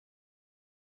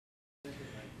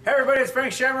Hey everybody, it's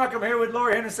Frank Shamrock. I'm here with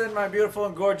Lori Henderson, my beautiful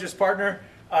and gorgeous partner.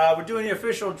 We're doing the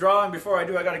official drawing. Before I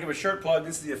do, I got to give a shirt plug.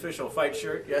 This is the official fight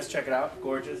shirt. Yes, check it out.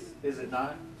 Gorgeous. Is it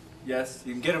not? Yes.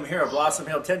 You can get them here at Blossom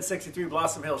Hill, 1063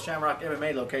 Blossom Hill, Shamrock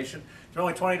MMA location. They're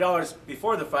only $20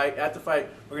 before the fight. At the fight,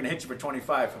 we're going to hit you for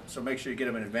 $25, so make sure you get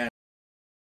them in advance.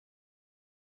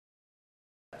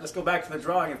 Let's go back to the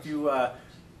drawing. If you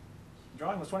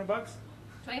drawing was 20 bucks?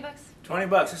 20 bucks. 20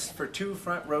 bucks. This is for 2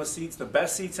 front row seats, the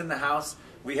best seats in the house.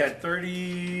 We had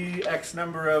 30x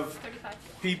number of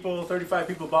 35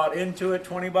 people bought into it.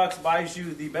 20 bucks buys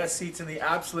you the best seats in the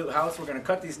absolute house. We're going to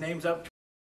cut these names up.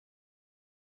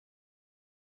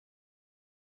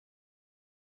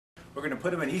 We're going to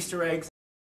put them in Easter eggs.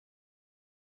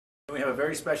 We have a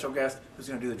very special guest who's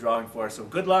going to do the drawing for us. So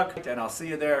good luck, and I'll see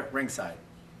you there ringside.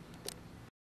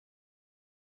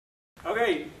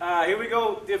 Okay, here we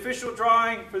go. The official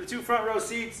drawing for the 2 front row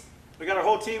seats. We got our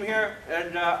whole team here,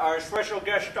 and our special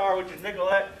guest star, which is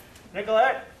Nicolette.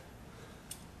 Nicolette,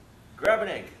 grab an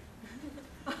egg.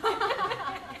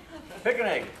 Pick an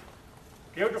egg.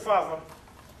 Give it to Fafa.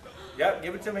 Yep,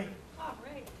 give it to me. Oh,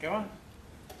 right. Come on.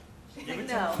 Give it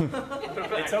to No. me.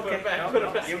 It's okay.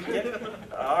 No, give it.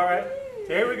 All right.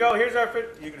 So here we go. Here's our.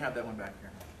 You can have that one back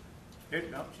here.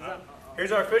 Here, no, she's not.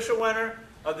 Here's our official winner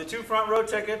of the 2 front row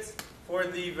tickets for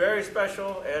the very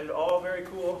special and all very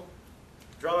cool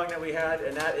drawing that we had,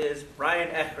 and that is Ryan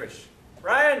Eckrich.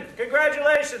 Ryan,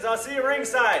 congratulations! I'll see you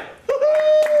ringside.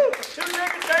 Woohoo! 2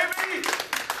 tickets, baby!